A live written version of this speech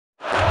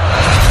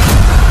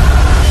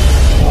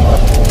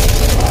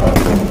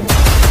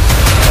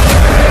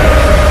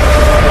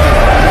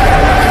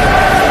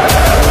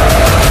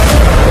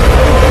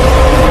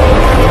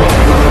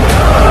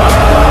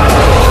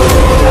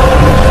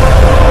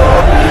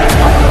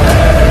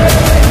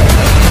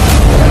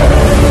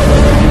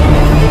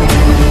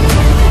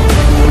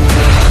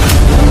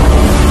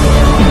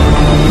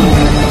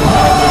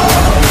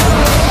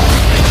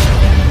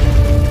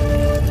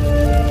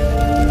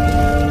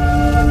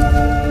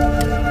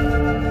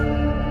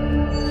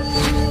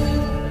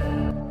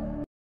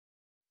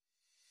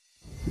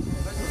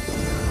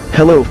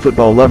Hello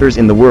football lovers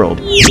in the world.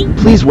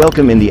 Please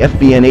welcome in the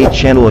FBN8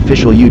 channel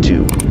official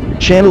YouTube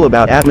channel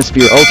about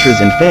atmosphere ultras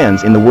and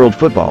fans in the world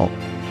football.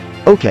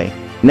 Okay,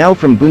 now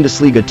from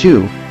Bundesliga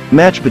 2,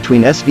 match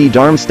between SV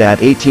Darmstadt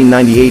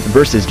 1898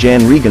 versus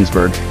Jahn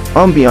Regensburg,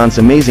 Ambiance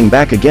amazing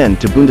back again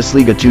to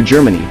Bundesliga 2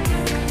 Germany.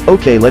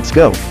 Okay, let's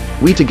go.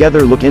 We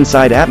together look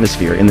inside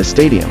atmosphere in the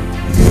stadium.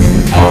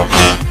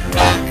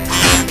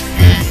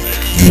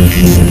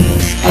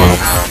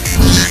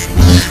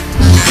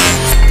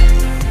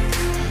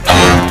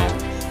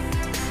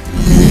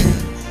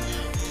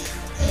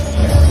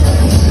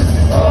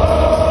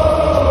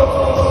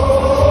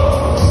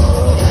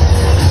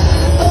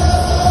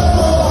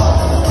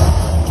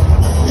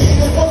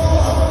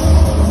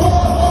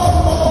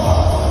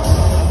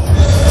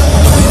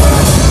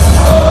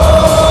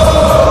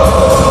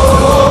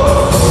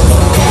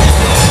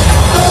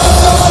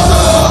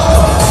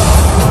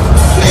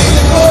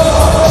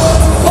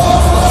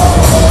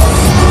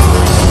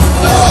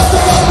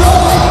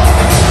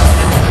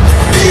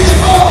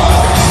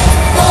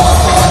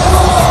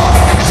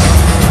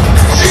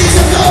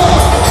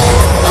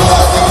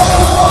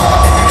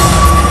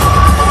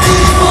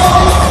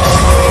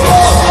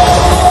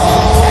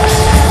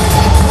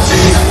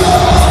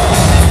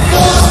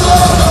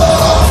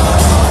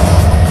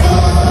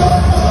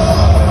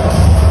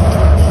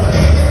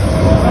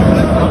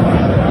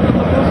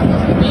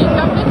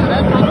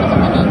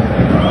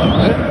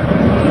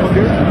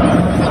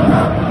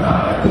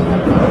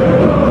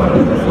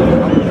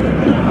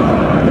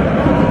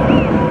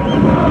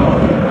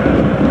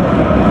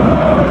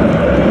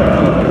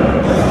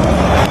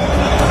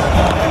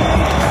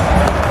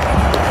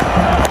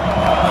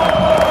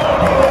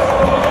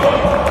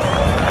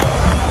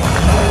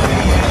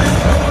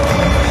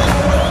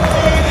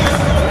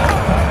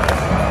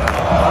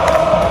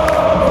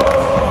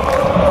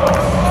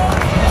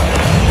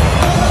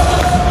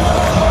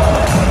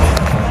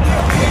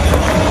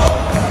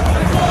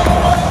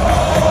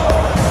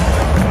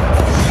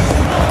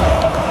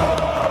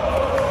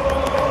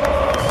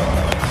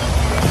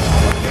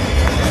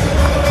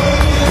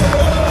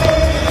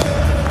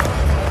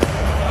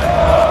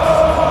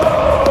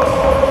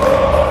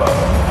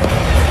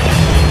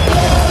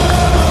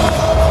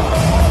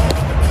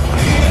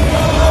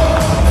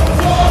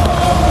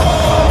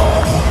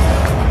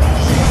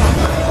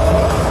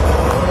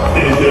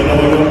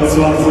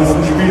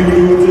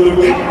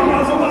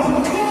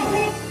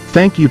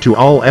 Thank you to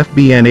all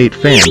FBN8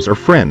 fans or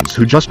friends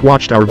who just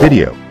watched our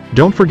video.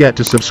 Don't forget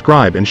to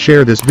subscribe and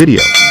share this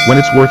video, when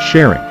it's worth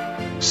sharing.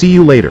 See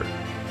you later.